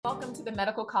Welcome to the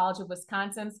Medical College of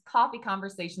Wisconsin's Coffee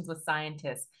Conversations with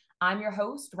Scientists. I'm your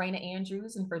host, Raina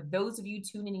Andrews, and for those of you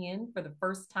tuning in for the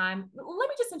first time, let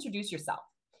me just introduce yourself.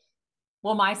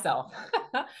 Well, myself.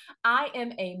 I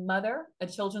am a mother, a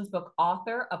children's book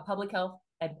author, a public health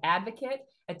advocate,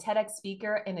 a TEDx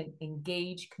speaker, and an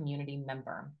engaged community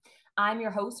member. I'm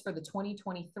your host for the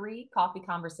 2023 Coffee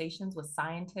Conversations with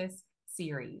Scientists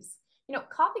series.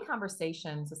 Coffee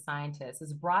Conversations with Scientists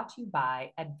is brought to you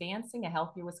by Advancing a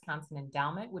Healthier Wisconsin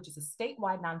Endowment, which is a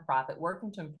statewide nonprofit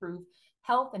working to improve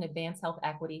health and advance health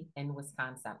equity in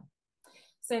Wisconsin.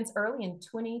 Since early in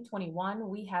 2021,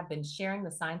 we have been sharing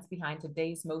the science behind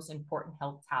today's most important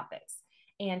health topics.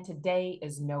 And today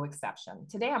is no exception.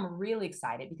 Today, I'm really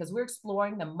excited because we're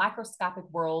exploring the microscopic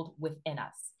world within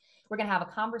us. We're going to have a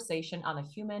conversation on the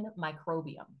human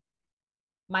microbiome.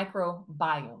 Micro.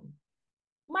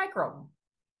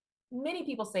 Many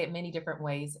people say it many different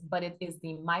ways, but it is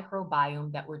the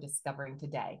microbiome that we're discovering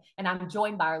today. And I'm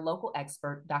joined by our local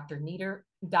expert, Dr.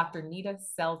 Nita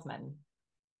Salzman,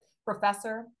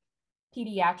 Professor,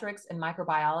 Pediatrics and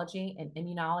Microbiology and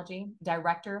Immunology,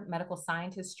 Director, Medical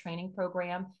Scientist Training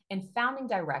Program, and Founding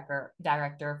Director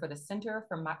for the Center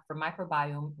for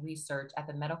Microbiome Research at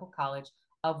the Medical College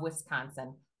of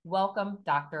Wisconsin. Welcome,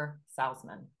 Dr.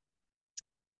 Salzman.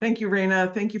 Thank you,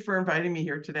 Raina. Thank you for inviting me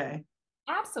here today.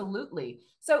 Absolutely.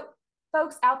 So,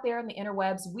 folks out there in the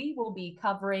interwebs, we will be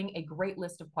covering a great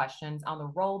list of questions on the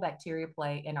role bacteria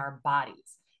play in our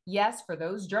bodies. Yes, for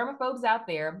those germaphobes out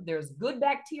there, there's good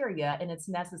bacteria and it's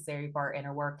necessary for our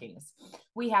inner workings.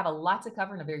 We have a lot to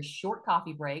cover in a very short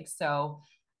coffee break, so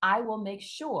I will make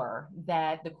sure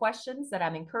that the questions that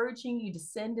I'm encouraging you to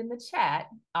send in the chat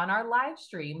on our live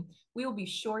stream, we will be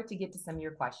sure to get to some of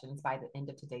your questions by the end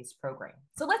of today's program.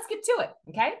 So let's get to it,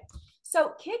 okay?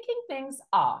 So kicking things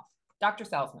off, Dr.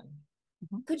 Salzman,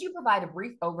 could you provide a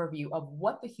brief overview of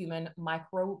what the human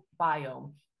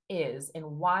microbiome is and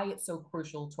why it's so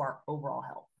crucial to our overall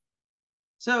health?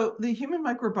 So the human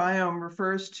microbiome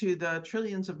refers to the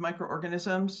trillions of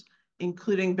microorganisms,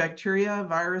 including bacteria,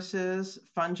 viruses,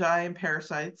 fungi, and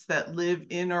parasites that live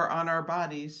in or on our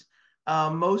bodies.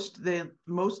 Most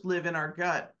live in our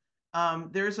gut.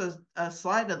 There's a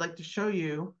slide I'd like to show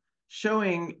you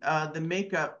showing the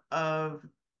makeup of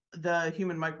the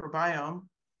human microbiome.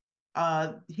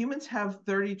 Humans have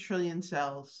 30 trillion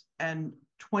cells and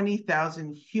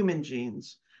 20,000 human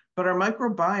genes, but our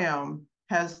microbiome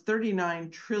has 39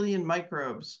 trillion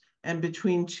microbes and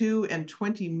between 2 and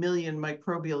 20 million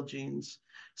microbial genes.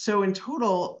 So in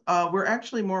total, we're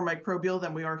actually more microbial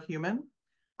than we are human,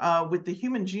 with the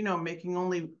human genome making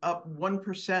only up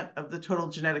 1% of the total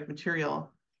genetic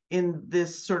material in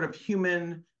this sort of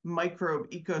human microbe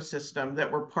ecosystem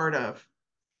that we're part of.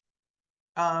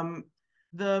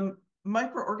 The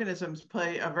microorganisms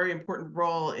play a very important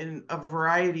role in a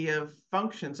variety of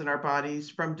functions in our bodies,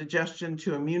 from digestion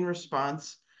to immune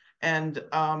response and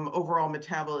overall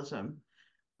metabolism.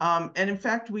 And in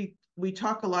fact, we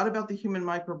talk a lot about the human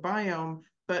microbiome,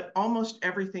 but almost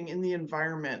everything in the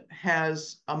environment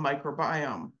has a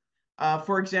microbiome.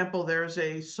 For example, there's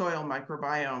a soil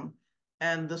microbiome,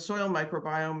 and the soil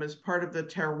microbiome is part of the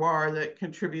terroir that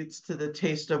contributes to the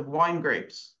taste of wine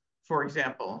grapes, for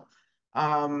example.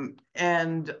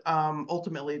 And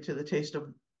ultimately to the taste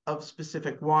of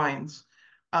specific wines.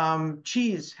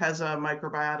 Cheese has a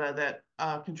microbiota that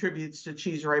contributes to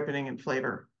cheese ripening and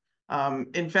flavor.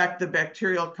 In fact, the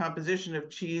bacterial composition of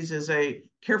cheese is a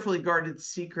carefully guarded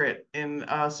secret in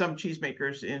some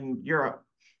cheesemakers in Europe,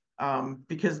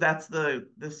 because that's the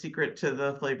secret to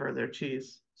the flavor of their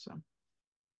cheese.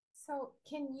 So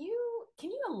can you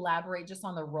elaborate just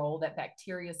on the role that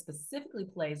bacteria specifically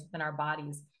plays within our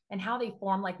bodies and how they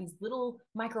form like these little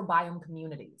microbiome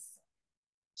communities?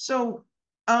 So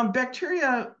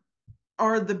bacteria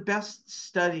are the best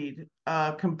studied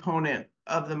component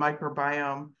of the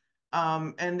microbiome,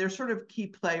 and they're sort of key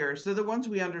players. They're the ones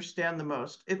we understand the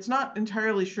most. It's not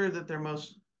entirely sure that they're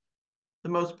the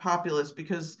most populous,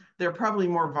 because there are probably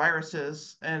more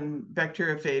viruses and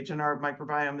bacteriophage in our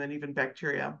microbiome than even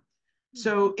bacteria.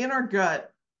 So in our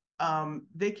gut,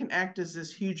 they can act as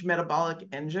this huge metabolic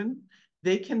engine.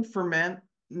 They can ferment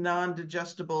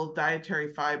non-digestible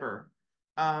dietary fiber,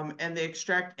 and they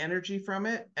extract energy from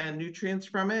it and nutrients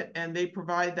from it, and they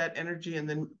provide that energy and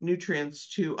the nutrients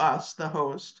to us, the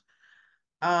host.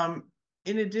 In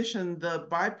addition, the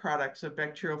byproducts of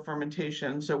bacterial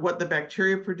fermentation, so what the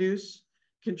bacteria produce,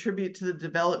 contribute to the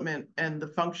development and the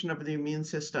function of the immune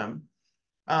system.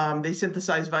 They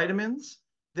synthesize vitamins.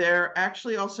 They're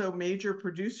actually also major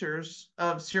producers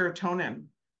of serotonin,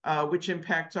 which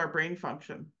impacts our brain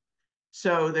function.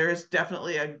 So there's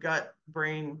definitely a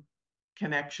gut-brain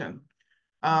connection.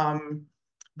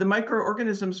 The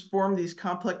microorganisms form these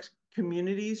complex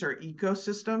communities or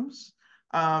ecosystems.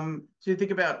 So you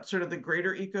think about sort of the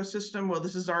greater ecosystem. Well,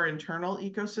 this is our internal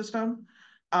ecosystem,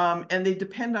 and they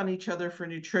depend on each other for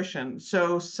nutrition.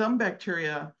 So some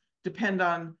bacteria depend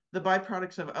on the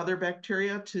byproducts of other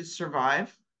bacteria to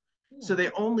survive. So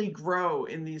they only grow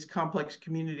in these complex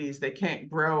communities. They can't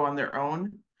grow on their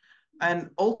own. And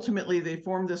ultimately, they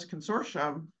form this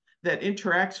consortium that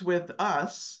interacts with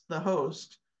us, the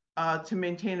host, to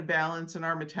maintain a balance in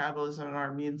our metabolism and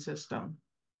our immune system.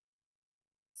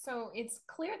 So it's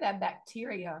clear that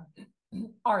bacteria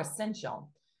are essential,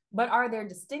 but are there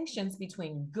distinctions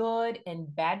between good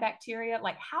and bad bacteria?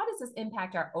 Like, how does this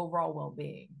impact our overall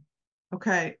well-being?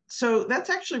 Okay, so that's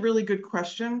actually a really good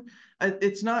question.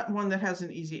 It's not one that has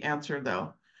an easy answer,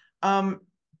 though.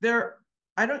 There,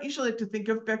 I don't usually like to think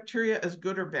of bacteria as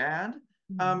good or bad.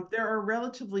 There are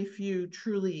relatively few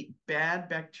truly bad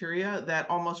bacteria that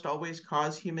almost always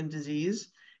cause human disease,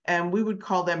 and we would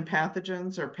call them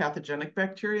pathogens or pathogenic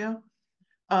bacteria.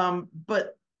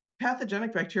 But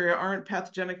pathogenic bacteria aren't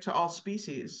pathogenic to all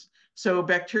species. So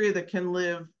bacteria that can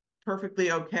live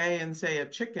perfectly okay in, say, a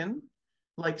chicken,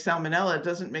 like salmonella,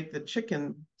 doesn't make the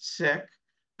chicken sick,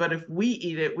 but if we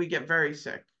eat it, we get very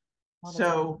sick. Oh,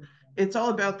 So it's all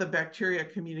about the bacteria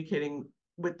communicating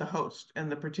with the host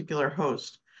and the particular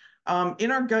host.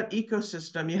 In our gut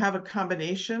ecosystem, you have a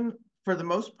combination, for the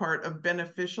most part, of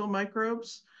beneficial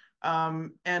microbes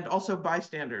and also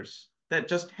bystanders that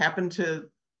just happen to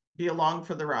be along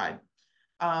for the ride.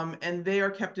 And they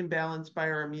are kept in balance by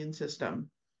our immune system.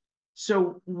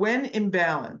 So when in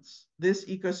balance, this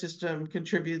ecosystem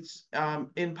contributes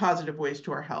in positive ways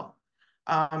to our health.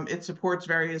 It supports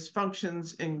various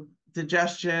functions in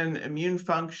digestion, immune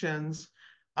functions,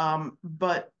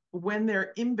 but when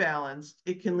they're imbalanced,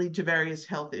 it can lead to various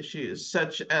health issues,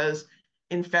 such as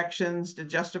infections,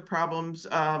 digestive problems,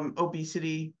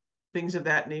 obesity, things of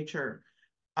that nature.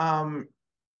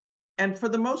 And for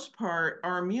the most part,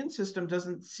 our immune system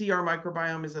doesn't see our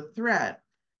microbiome as a threat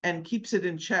and keeps it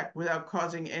in check without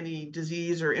causing any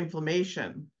disease or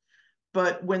inflammation.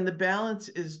 But when the balance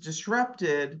is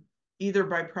disrupted, either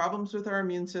by problems with our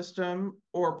immune system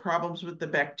or problems with the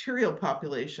bacterial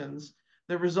populations,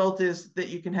 the result is that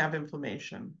you can have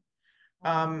inflammation.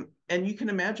 And you can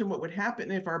imagine what would happen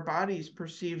if our bodies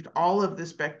perceived all of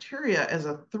this bacteria as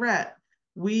a threat.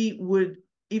 We would,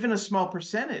 even a small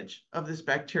percentage of this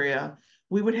bacteria,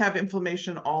 we would have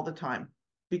inflammation all the time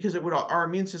because it would, our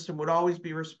immune system would always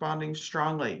be responding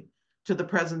strongly to the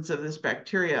presence of this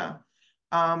bacteria.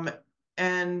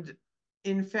 And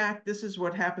in fact, this is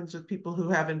what happens with people who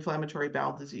have inflammatory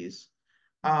bowel disease.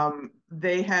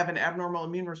 They have an abnormal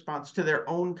immune response to their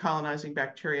own colonizing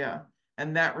bacteria,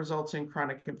 and that results in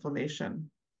chronic inflammation.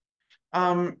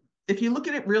 If you look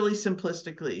at it really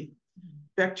simplistically,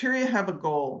 bacteria have a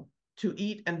goal to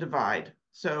eat and divide.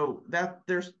 So that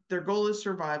their goal is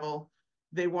survival.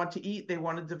 They want to eat, they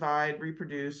want to divide,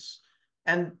 reproduce,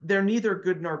 and they're neither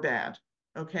good nor bad,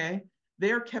 okay?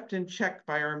 They are kept in check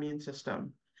by our immune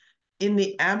system. In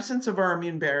the absence of our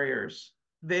immune barriers,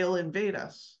 they'll invade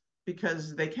us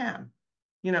because they can.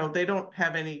 You know, they don't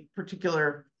have any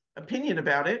particular opinion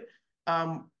about it.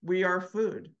 We are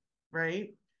food,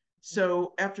 right?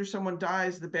 So after someone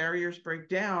dies, the barriers break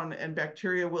down and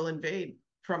bacteria will invade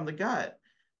from the gut,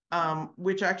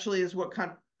 which actually is what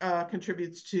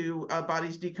contributes to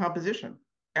body's decomposition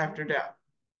after death.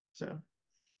 So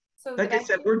like I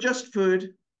said, we're just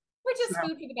food. We're just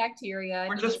food for the bacteria.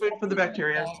 We're And just food for the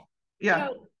bacteria. you Yeah.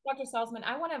 know, Dr. Salzman,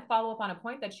 I want to follow up on a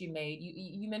point that you made.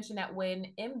 You mentioned that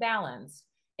when imbalanced,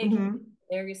 it can lead to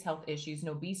various health issues, and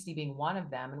obesity being one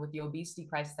of them. And with the obesity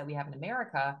crisis that we have in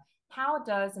America, how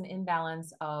does an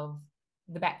imbalance of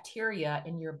the bacteria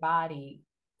in your body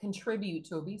contribute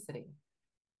to obesity?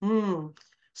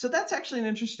 So that's actually an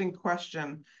interesting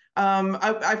question.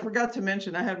 I forgot to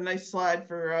mention, I have a nice slide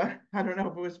for, I don't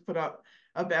know if it was put up,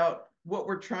 about what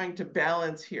we're trying to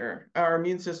balance here. Our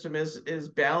immune system is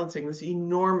balancing this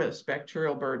enormous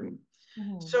bacterial burden.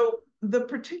 So the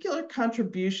particular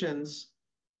contributions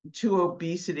to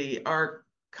obesity are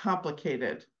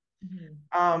complicated.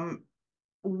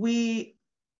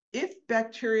 If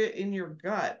bacteria in your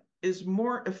gut is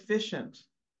more efficient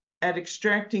at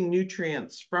extracting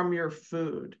nutrients from your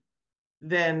food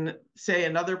than, say,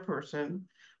 another person,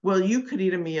 well, you could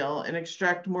eat a meal and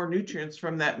extract more nutrients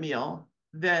from that meal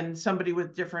than somebody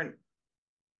with different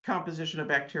composition of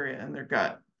bacteria in their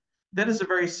gut. That is a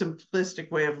very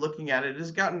simplistic way of looking at it. It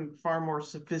has gotten far more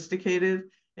sophisticated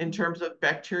in terms of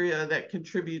bacteria that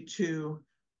contribute to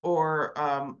or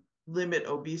limit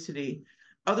obesity.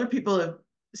 Other people have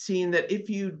seen that if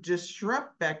you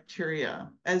disrupt bacteria,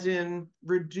 as in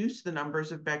reduce the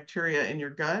numbers of bacteria in your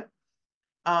gut,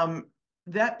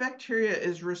 that bacteria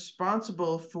is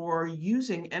responsible for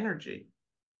using energy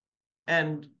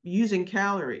and using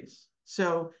calories.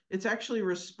 So it's actually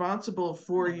responsible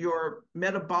for your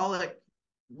metabolic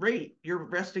rate, your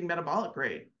resting metabolic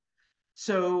rate.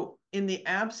 So in the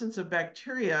absence of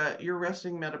bacteria, your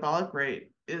resting metabolic rate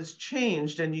is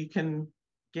changed and you can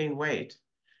gain weight.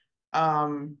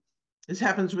 This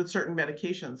happens with certain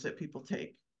medications that people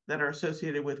take that are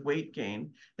associated with weight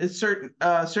gain. It's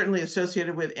certainly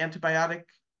associated with antibiotic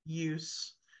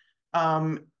use.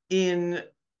 In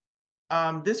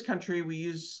this country, we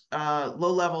use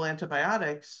low-level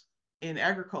antibiotics in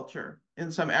agriculture,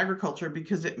 in some agriculture,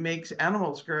 because it makes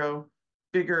animals grow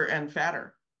bigger and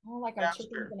fatter. Oh, like our chickens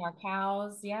Faster. and our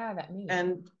cows. Yeah, that meat.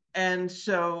 And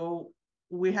so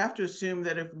we have to assume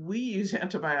that if we use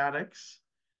antibiotics,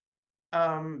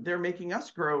 they're making us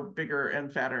grow bigger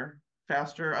and fatter,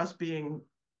 faster, us being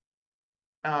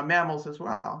mammals as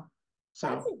well.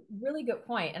 That's So a really good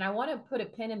point. And I want to put a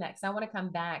pin in that because I want to come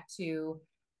back to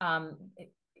um,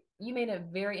 you made a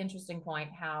very interesting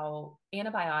point how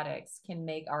antibiotics can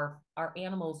make our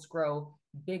animals grow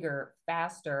bigger,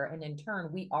 faster, and in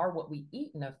turn, we are what we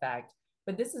eat in effect.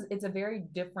 But it's a very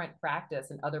different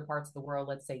practice in other parts of the world,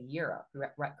 let's say Europe,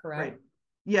 correct? right.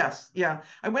 Yes, yeah.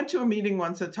 I went to a meeting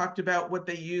once that talked about what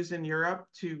they use in Europe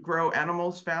to grow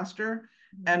animals faster,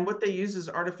 Mhm. and what they use is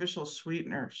artificial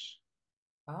sweeteners.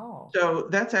 Oh, So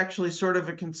that's actually sort of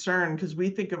a concern because we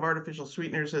think of artificial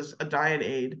sweeteners as a diet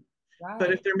aid. But if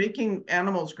right. they're making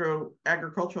animals grow,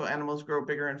 agricultural animals grow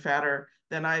bigger and fatter,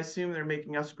 then I assume they're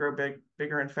making us grow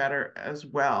bigger and fatter as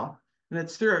well. And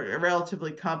it's through a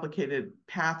relatively complicated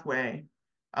pathway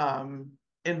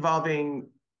involving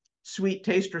sweet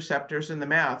taste receptors in the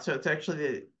mouth. So it's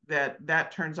actually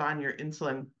that turns on your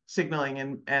insulin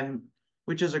signaling and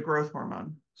which is a growth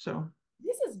hormone. So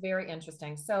This is very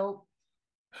interesting. So,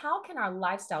 how can our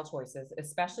lifestyle choices,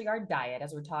 especially our diet,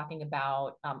 as we're talking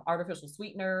about artificial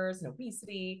sweeteners and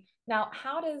obesity, now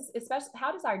how does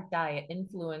our diet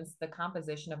influence the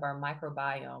composition of our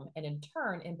microbiome and in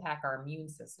turn impact our immune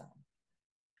system?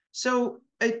 So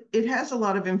it has a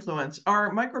lot of influence.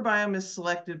 Our microbiome is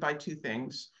selected by two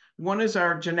things. One is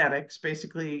our genetics,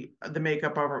 basically the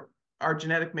makeup of our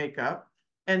genetic makeup,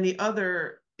 and the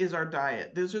other is our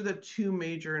diet. Those are the two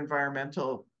major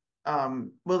environmental,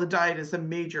 well, the diet is the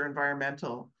major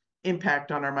environmental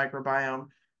impact on our microbiome.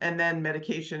 And then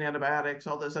medication, antibiotics,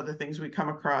 all those other things we come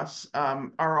across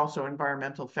are also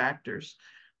environmental factors.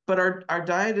 But our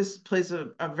diet plays a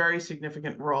very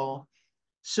significant role.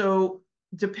 So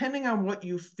depending on what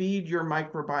you feed your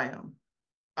microbiome,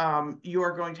 you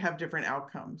are going to have different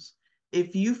outcomes.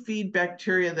 If you feed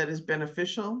bacteria that is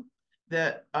beneficial,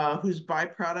 that whose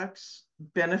byproducts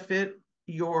benefit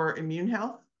your immune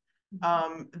health,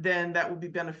 Mhm. then that will be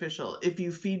beneficial. If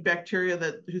you feed bacteria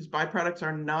whose byproducts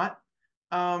are not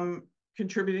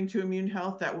contributing to immune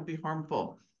health, that will be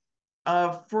harmful.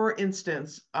 For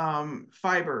instance,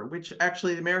 fiber, which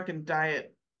actually the American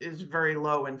diet is very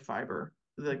low in fiber,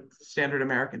 the standard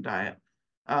American diet,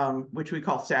 which we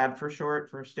call SAD for short,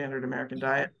 for standard American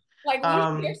diet. Like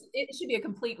Um, it should be a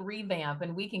complete revamp,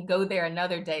 and we can go there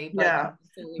another day. But yeah, you're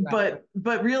absolutely right.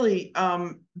 but really,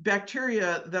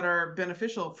 bacteria that are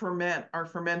beneficial are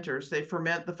fermenters. They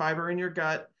ferment the fiber in your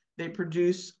gut. They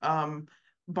produce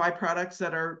byproducts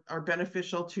that are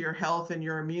beneficial to your health and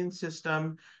your immune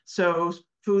system. So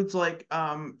foods like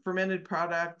fermented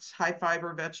products, high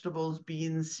fiber vegetables,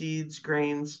 beans, seeds,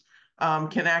 grains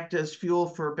can act as fuel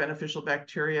for beneficial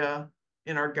bacteria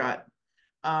in our gut.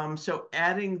 So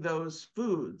adding those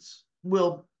foods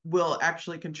will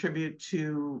actually contribute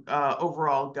to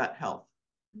overall gut health.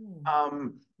 Hmm.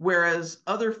 Whereas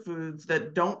other foods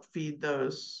that don't feed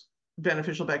those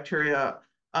beneficial bacteria,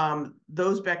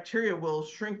 those bacteria will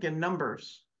shrink in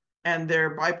numbers and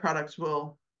their byproducts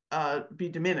will be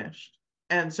diminished.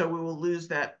 And so we will lose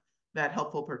that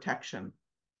helpful protection.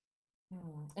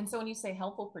 Hmm. And so when you say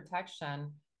helpful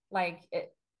protection, like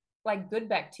it, like good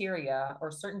bacteria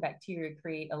or certain bacteria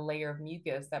create a layer of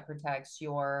mucus that protects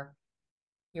your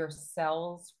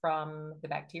cells from the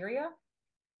bacteria.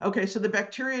 Okay, so the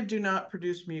bacteria do not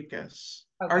produce mucus.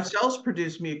 Our Okay. cells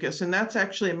produce mucus, and that's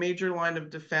actually a major line of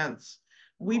defense.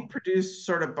 We Oh. produce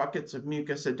sort of buckets of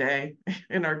mucus a day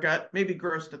in our gut, maybe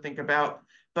gross to think about,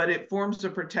 but it forms a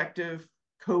protective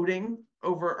coating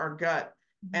over our gut,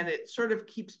 and Mhm. it sort of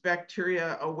keeps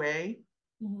bacteria away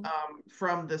Mhm.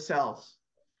 from the cells.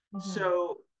 Mhm.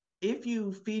 So if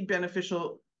you feed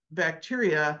beneficial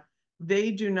bacteria,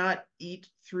 they do not eat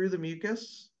through the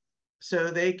mucus.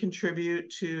 So they contribute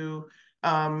to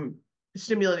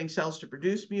stimulating cells to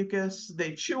produce mucus.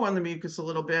 They chew on the mucus a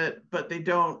little bit, but they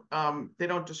don't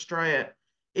destroy it.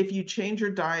 If you change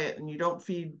your diet and you don't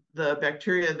feed the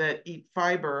bacteria that eat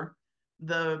fiber,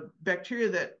 the bacteria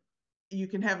that you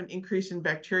can have an increase in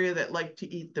bacteria that like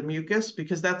to eat the mucus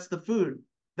because that's the food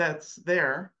that's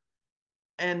there,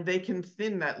 and they can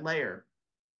thin that layer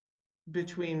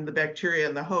between the bacteria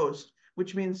and the host,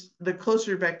 which means the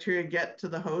closer bacteria get to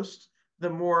the host, the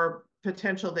more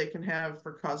potential they can have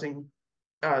for causing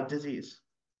disease.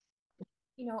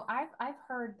 You know, I've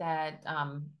heard that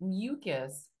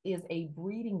mucus is a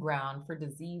breeding ground for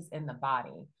disease in the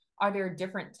body. Are there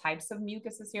different types of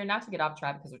mucuses here? Not to get off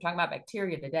track because we're talking about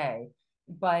bacteria today,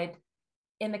 but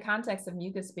in the context of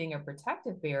mucus being a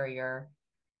protective barrier,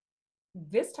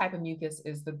 this type of mucus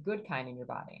is the good kind in your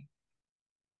body.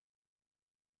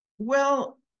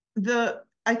 Well,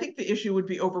 I think the issue would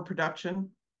be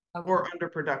overproduction or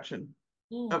underproduction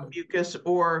of mucus,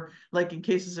 or like in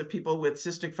cases of people with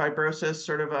cystic fibrosis,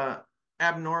 sort of a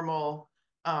abnormal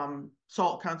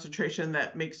salt concentration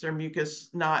that makes their mucus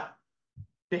not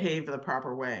behave the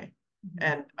proper way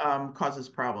and causes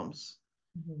problems.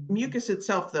 Mucus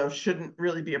itself, though, shouldn't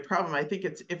really be a problem. I think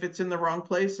it's if it's in the wrong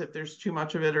place, if there's too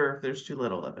much of it or if there's too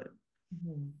little of it.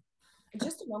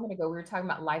 Just a moment ago, we were talking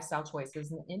about lifestyle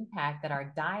choices and the impact that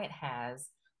our diet has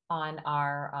on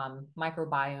our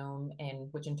microbiome, and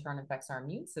which in turn affects our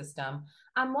immune system.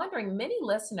 I'm wondering, many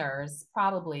listeners,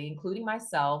 probably including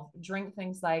myself, drink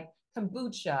things like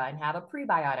kombucha and have a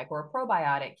prebiotic or a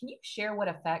probiotic. Can you share what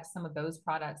effects some of those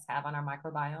products have on our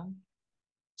microbiome?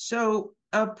 So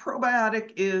a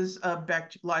probiotic is a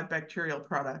live bacterial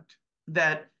product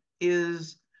that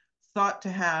is thought to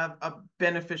have a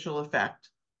beneficial effect.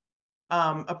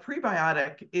 A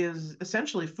prebiotic is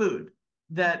essentially food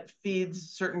that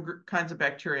feeds certain kinds of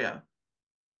bacteria.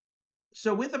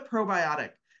 So with a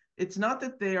probiotic, it's not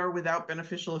that they are without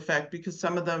beneficial effect, because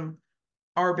some of them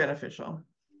are beneficial.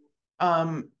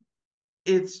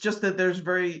 It's just that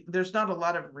there's not a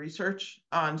lot of research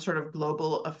on sort of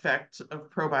global effects of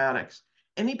probiotics.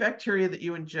 Any bacteria that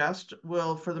you ingest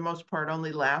will, for the most part,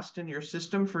 only last in your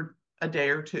system for a day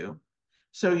or two.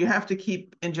 So you have to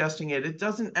keep ingesting it. It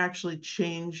doesn't actually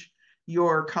change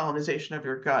your colonization of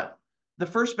your gut. The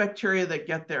first bacteria that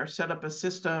get there set up a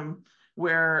system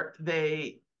where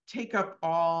they take up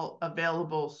all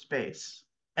available space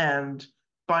and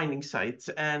binding sites,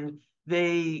 and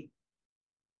they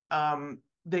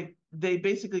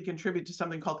basically contribute to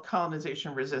something called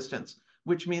colonization resistance,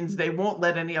 which means they won't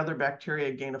let any other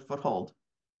bacteria gain a foothold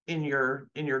in your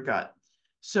gut.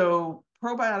 So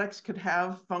probiotics could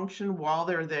have function while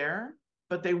they're there,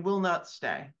 but they will not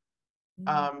stay.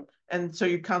 And so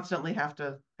you constantly have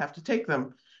to take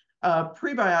them.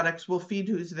 Prebiotics will feed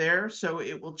who's there, so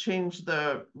it will change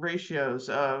the ratios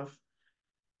of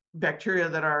bacteria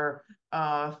that are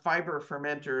fiber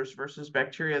fermenters versus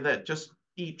bacteria that just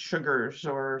eat sugars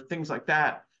or things like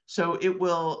that. So it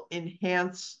will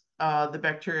enhance the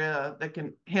bacteria that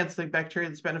can enhance the bacteria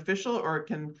that's beneficial, or it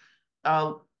can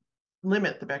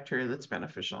limit the bacteria that's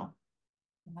beneficial.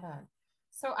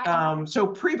 So so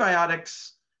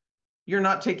prebiotics, you're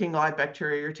not taking live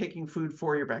bacteria, you're taking food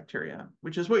for your bacteria,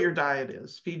 which is what your diet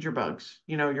is. Feed your bugs.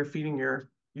 You know, you're feeding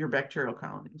your bacterial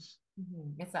colonies.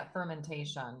 It's that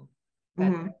fermentation.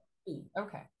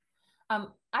 Okay.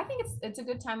 I think it's a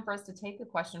good time for us to take a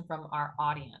question from our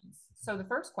audience. So the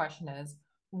first question is,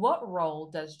 what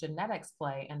role does genetics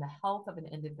play in the health of an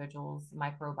individual's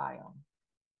microbiome?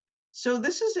 So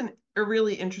this is a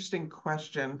really interesting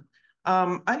question.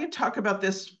 I can talk about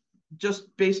this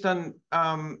just based on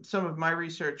some of my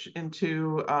research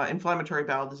into inflammatory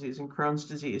bowel disease and Crohn's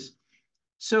disease.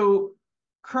 So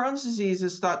Crohn's disease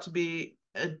is thought to be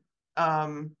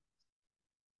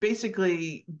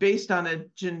basically based on a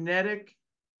genetic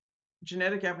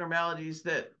abnormalities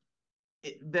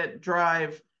that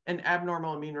drive an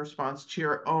abnormal immune response to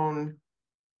your own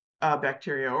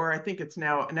bacteria, or I think it's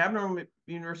now an abnormal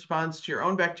immune response to your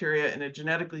own bacteria in a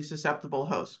genetically susceptible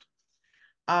host.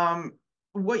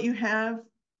 What you have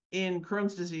in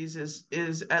Crohn's disease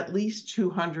is at least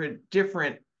 200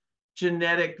 different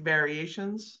genetic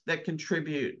variations that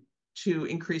contribute to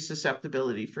increased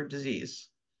susceptibility for disease.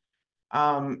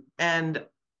 And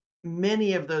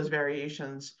many of those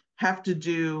variations have to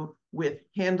do with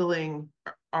handling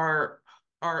our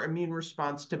immune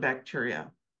response to bacteria.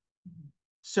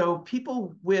 So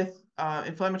people with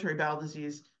inflammatory bowel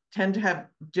disease tend to have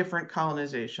different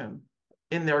colonization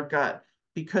in their gut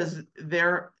because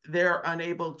they're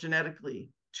unable genetically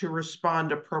to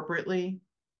respond appropriately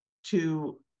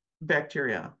to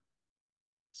bacteria.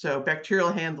 So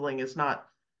bacterial handling is not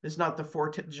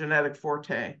the genetic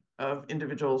forte of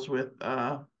individuals with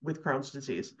Crohn's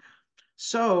disease.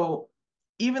 So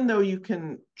even though you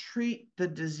can treat the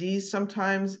disease,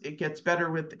 sometimes it gets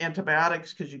better with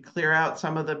antibiotics because you clear out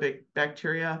some of the big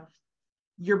bacteria.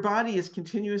 Your body is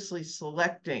continuously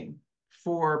selecting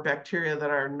for bacteria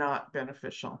that are not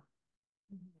beneficial.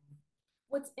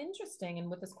 What's interesting, and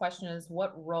with this question is,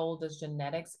 what role does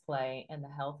genetics play in the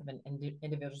health of an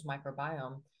individual's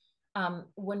microbiome?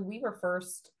 When we were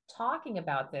first talking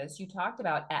about this, you talked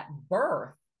about at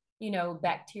birth,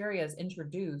 bacteria is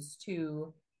introduced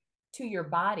to your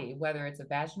body, whether it's a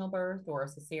vaginal birth or a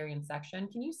cesarean section.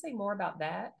 Can you say more about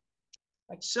that?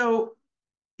 So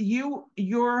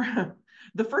you're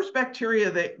the first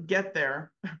bacteria that get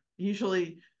there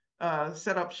usually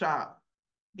set up shop,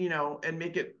 and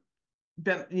make it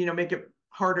make it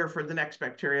harder for the next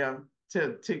bacteria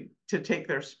to take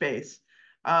their space.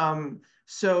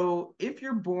 So if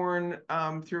you're born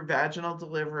through vaginal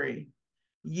delivery,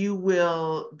 you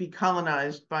will be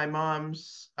colonized by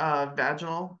mom's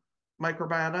vaginal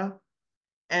microbiota.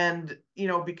 And,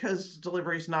 because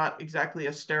delivery is not exactly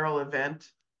a sterile event,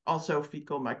 also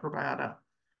fecal microbiota.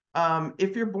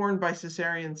 If you're born by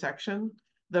cesarean section,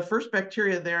 the first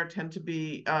bacteria there tend to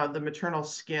be the maternal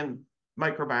skin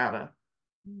microbiota.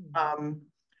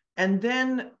 And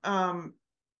then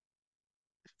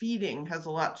feeding has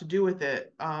a lot to do with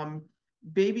it.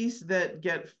 Babies that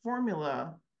get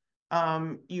formula,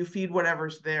 you feed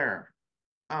whatever's there,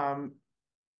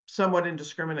 somewhat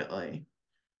indiscriminately.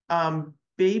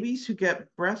 Babies who get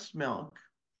breast milk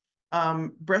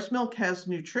has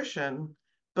nutrition,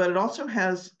 but it also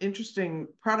has interesting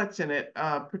products in it,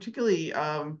 particularly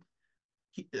a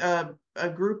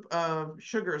group of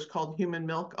sugars called human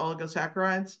milk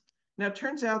oligosaccharides. Now, it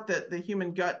turns out that the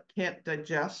human gut can't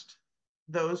digest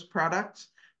those products.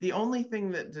 The only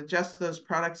thing that digests those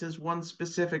products is one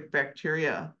specific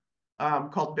bacteria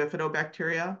called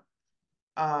bifidobacteria.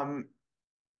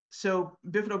 So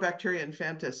bifidobacteria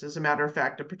infantis, as a matter of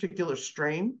fact, a particular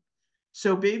strain.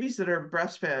 So babies that are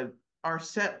breastfed are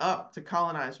set up to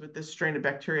colonize with this strain of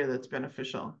bacteria that's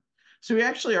beneficial. So we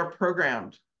actually are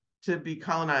programmed to be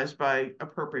colonized by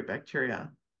appropriate bacteria.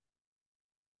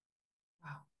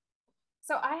 Wow.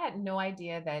 So I had no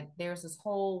idea that there's this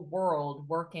whole world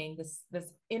working,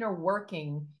 this inner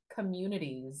working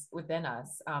communities within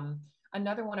us.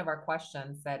 Another one of our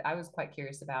questions that I was quite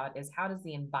curious about is, how does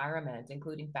the environment,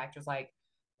 including factors like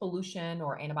pollution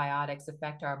or antibiotics,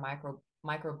 affect our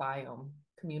microbiome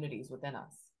communities within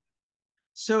us?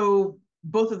 So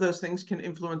both of those things can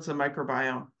influence the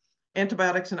microbiome.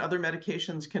 Antibiotics and other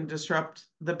medications can disrupt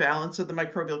the balance of the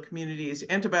microbial communities.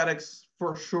 Antibiotics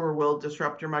for sure will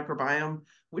disrupt your microbiome,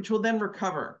 which will then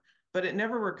recover, but it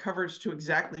never recovers to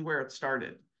exactly where it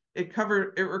started. It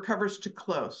recovers to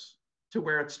close to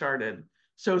where it started.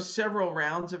 So several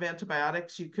rounds of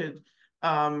antibiotics,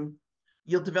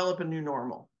 you'll develop a new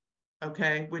normal,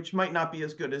 okay, which might not be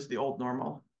as good as the old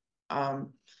normal.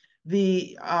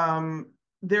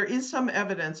 There is some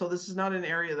evidence, so this is not an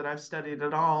area that I've studied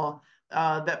at all,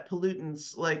 that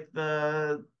pollutants like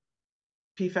the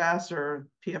PFAS or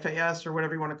PFAS or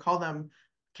whatever you want to call them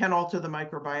can alter the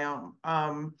microbiome.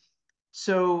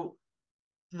 So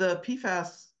the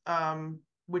PFAS,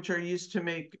 which are used to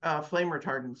make flame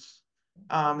retardants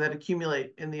that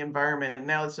accumulate in the environment,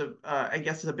 now it's I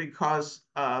guess, is a big cause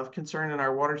of concern in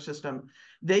our water system.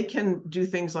 They can do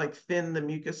things like thin the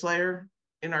mucus layer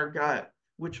in our gut,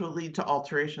 which will lead to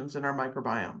alterations in our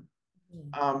microbiome.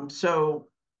 So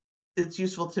it's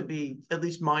useful to be at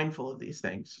least mindful of these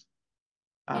things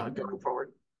going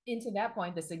forward. And to that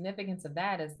point, the significance of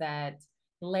that is that,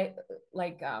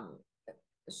 like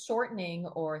shortening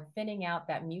or thinning out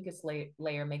that mucus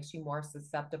layer makes you more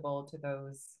susceptible to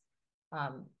those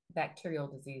bacterial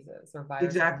diseases or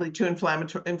viruses. Exactly, to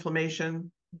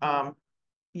inflammation.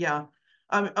 Yeah.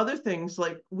 Other things,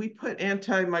 like we put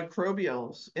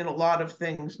antimicrobials in a lot of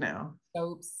things now.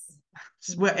 Soaps.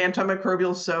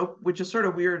 Antimicrobial soap, which is sort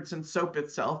of weird since soap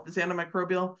itself is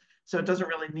antimicrobial. So it doesn't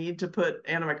really need to put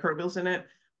antimicrobials in it.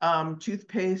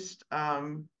 Toothpaste,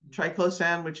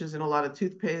 triclosan, which is in a lot of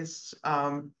toothpastes.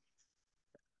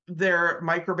 Their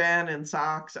Microban in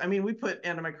socks. I mean, we put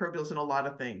antimicrobials in a lot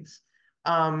of things.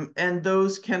 And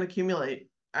those can accumulate.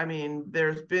 I mean,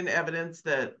 there's been evidence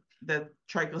that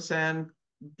triclosan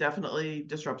definitely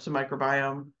disrupts the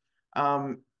microbiome.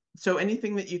 So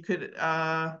anything that you could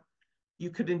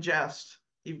ingest,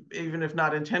 even if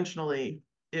not intentionally,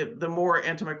 the more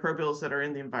antimicrobials that are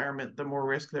in the environment, the more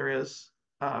risk there is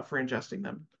for ingesting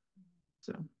them.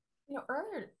 So,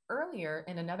 earlier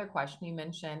in another question, you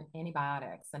mentioned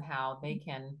antibiotics and how they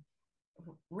can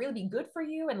really be good for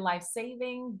you and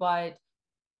life-saving, but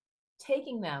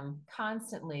taking them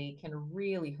constantly can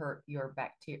really hurt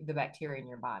the bacteria in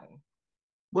your body?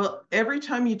 Well, every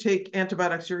time you take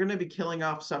antibiotics, you're going to be killing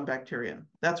off some bacteria.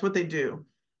 That's what they do.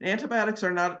 Antibiotics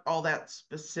are not all that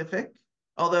specific,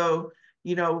 although,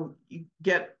 you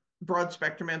get broad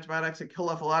spectrum antibiotics that kill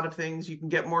off a lot of things. You can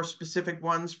get more specific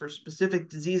ones for specific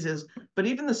diseases, but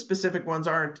even the specific ones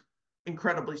aren't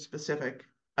incredibly specific,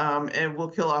 and will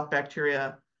kill off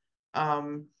bacteria.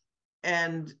 Um,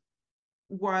 and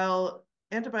while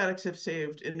antibiotics have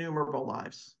saved innumerable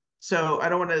lives, so I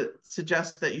don't want to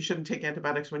suggest that you shouldn't take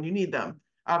antibiotics when you need them.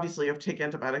 Obviously, you have to take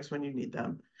antibiotics when you need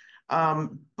them.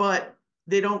 But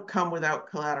they don't come without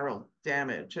collateral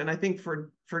damage. And I think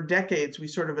for decades, we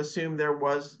sort of assumed there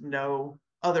was no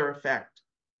other effect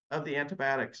of the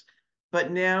antibiotics.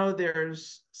 But now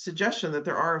there's suggestion that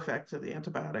there are effects of the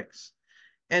antibiotics.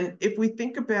 And if we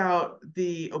think about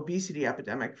the obesity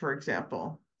epidemic, for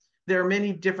example, there are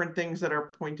many different things that are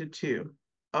pointed to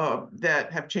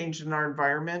that have changed in our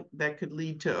environment that could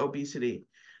lead to obesity.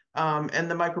 And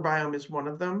the microbiome is one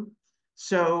of them.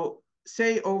 So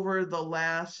say over the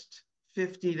last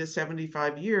 50 to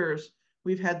 75 years,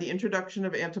 we've had the introduction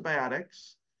of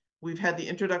antibiotics. We've had the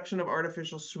introduction of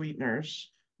artificial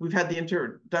sweeteners. We've had the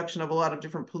introduction of a lot of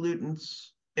different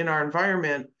pollutants in our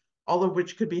environment, all of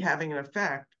which could be having an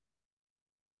effect.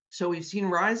 So we've seen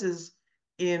rises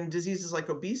in diseases like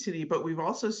obesity, but we've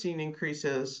also seen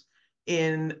increases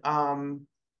in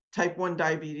type 1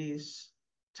 diabetes,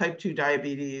 type 2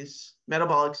 diabetes,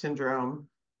 metabolic syndrome,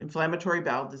 inflammatory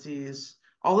bowel disease.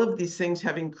 All of these things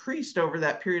have increased over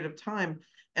that period of time,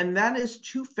 and that is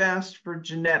too fast for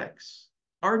genetics.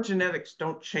 Our genetics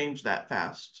don't change that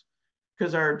fast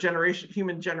because our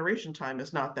human generation time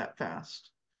is not that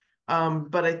fast.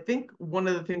 But I think one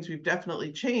of the things we've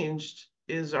definitely changed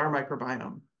is our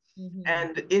microbiome. Mm-hmm.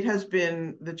 And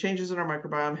the changes in our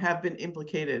microbiome have been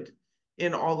implicated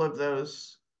in all of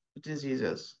those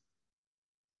diseases.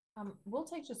 We'll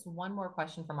take just one more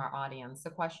question from our audience. The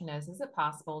question is it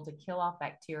possible to kill off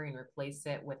bacteria and replace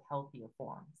it with healthier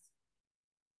forms?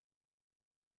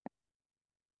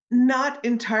 Not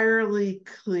entirely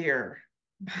clear.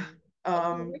 Mm-hmm.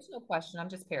 The original question, I'm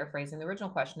just paraphrasing, the original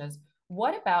question is,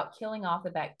 what about killing off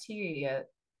the bacteria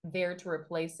there to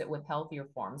replace it with healthier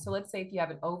forms? So let's say if you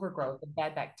have an overgrowth of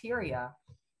bad bacteria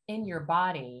in your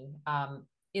body,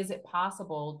 is it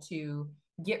possible to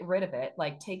get rid of it,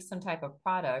 like take some type of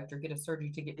product or get a surgery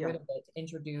to get rid of it to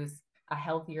introduce a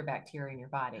healthier bacteria in your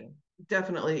body?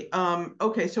 Definitely.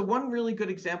 Okay, so one really good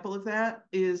example of that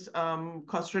is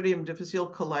Clostridium difficile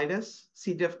colitis,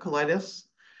 C. diff colitis,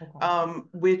 Okay.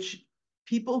 which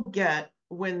people get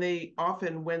when they've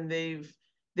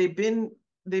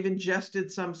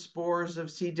ingested some spores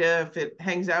of C. diff. It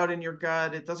hangs out in your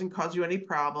gut. It doesn't cause you any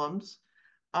problems.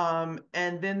 And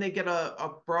then they get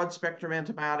a broad spectrum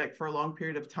antibiotic for a long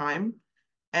period of time.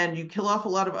 And you kill off a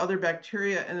lot of other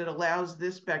bacteria, and it allows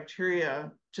this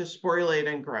bacteria to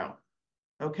sporulate and grow.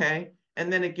 Okay.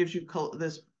 And then it gives you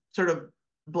this sort of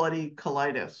bloody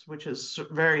colitis, which is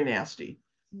very nasty.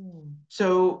 Hmm.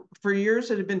 So for years,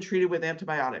 it had been treated with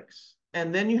antibiotics.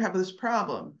 And then you have this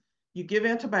problem. You give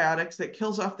antibiotics that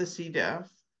kills off the C. diff,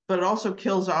 but it also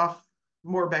kills off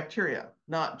more bacteria,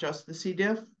 not just the C.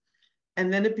 diff.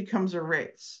 And then it becomes a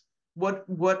race. What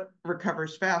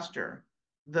recovers faster?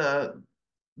 The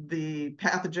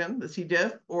pathogen, the C.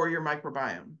 diff, or your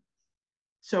microbiome?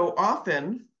 So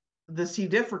often the C.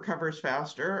 diff recovers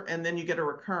faster, and then you get a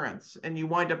recurrence, and you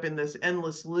wind up in this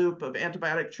endless loop of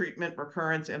antibiotic treatment,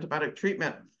 recurrence, antibiotic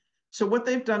treatment. So what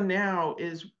they've done now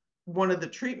is one of the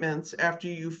treatments after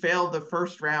you fail the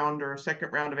first round or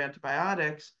second round of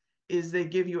antibiotics is they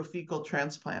give you a fecal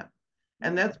transplant.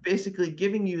 And that's basically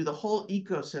giving you the whole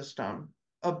ecosystem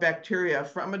of bacteria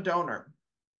from a donor.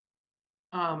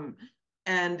 And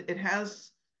it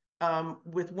has,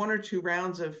 with 1 or 2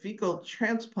 rounds of fecal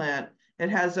transplant, it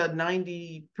has a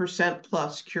 90%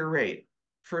 plus cure rate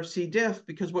for C. diff,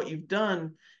 because what you've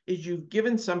done is you've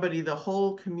given somebody the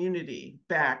whole community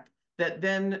back that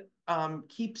then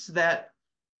keeps that,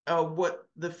 what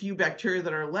the few bacteria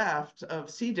that are left of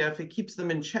C. diff, it keeps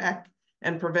them in check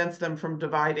and prevents them from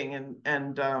dividing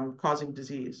and causing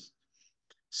disease.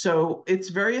 So it's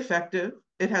very effective.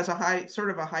 It has a high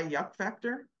yuck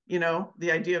factor,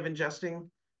 the idea of ingesting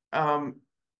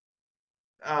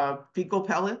fecal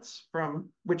pellets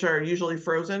which are usually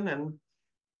frozen, and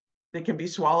they can be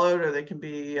swallowed or they can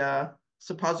be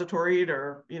suppositoried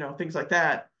or, things like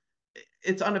that.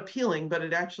 It's unappealing, but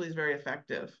it actually is very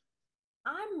effective.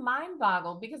 I'm mind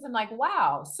boggled because I'm like,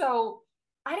 wow. So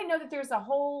I didn't know that there's a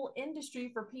whole industry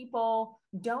for people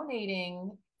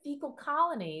donating fecal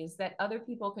colonies that other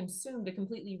people consume to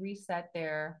completely reset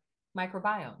their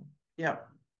microbiome. Yeah.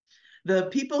 The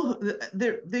people,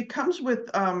 there comes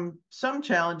with some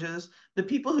challenges. The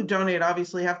people who donate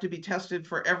obviously have to be tested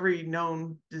for every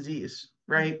known disease,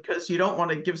 right? Because you don't want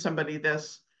to give somebody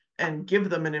this and give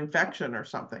them an infection or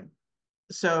something.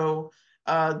 So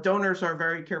donors are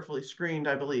very carefully screened,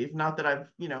 I believe. Not that I've,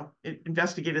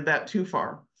 investigated that too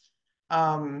far.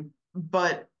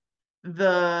 But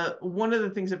one of the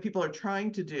things that people are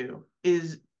trying to do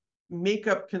is make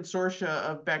up consortia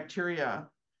of bacteria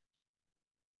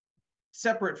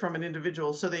separate from an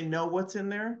individual so they know what's in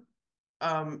there,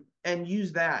 and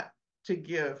use that to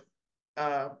give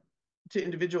to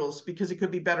individuals, because it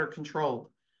could be better controlled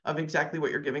of exactly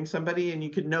what you're giving somebody, and you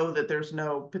could know that there's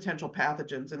no potential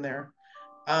pathogens in there.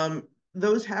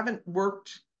 Those haven't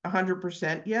worked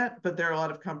 100% yet, but there are a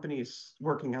lot of companies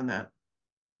working on that.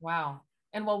 Wow.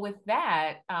 And well, with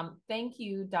that, thank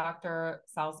you, Dr.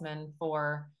 Salzman,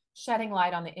 for shedding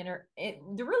light on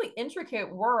the really intricate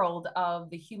world of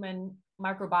the human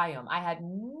microbiome. I had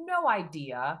no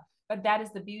idea, but that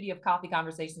is the beauty of Coffee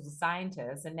Conversations with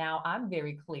Scientists. And now I'm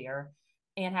very clear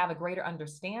and have a greater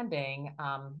understanding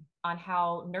on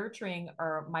how nurturing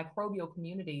our microbial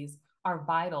communities are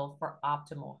vital for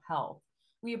optimal health.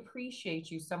 We appreciate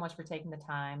you so much for taking the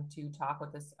time to talk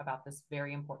with us about this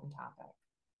very important topic.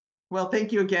 Well,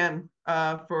 thank you again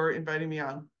for inviting me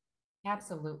on.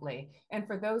 Absolutely. And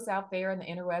for those out there in the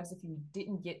interwebs, if you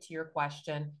didn't get to your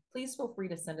question, please feel free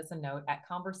to send us a note at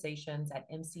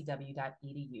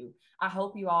conversations@mcw.edu. I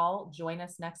hope you all join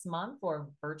us next month for a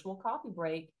virtual coffee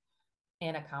break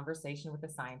and a conversation with the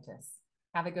scientists.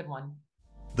 Have a good one.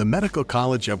 The Medical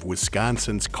College of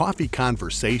Wisconsin's Coffee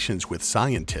Conversations with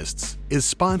Scientists is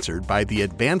sponsored by the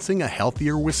Advancing a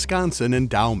Healthier Wisconsin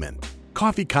Endowment.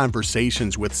 Coffee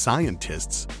Conversations with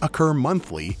Scientists occur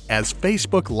monthly as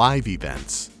Facebook Live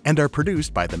events and are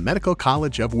produced by the Medical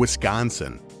College of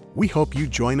Wisconsin. We hope you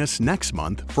join us next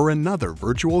month for another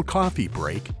virtual coffee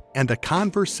break and a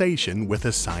conversation with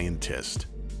a scientist.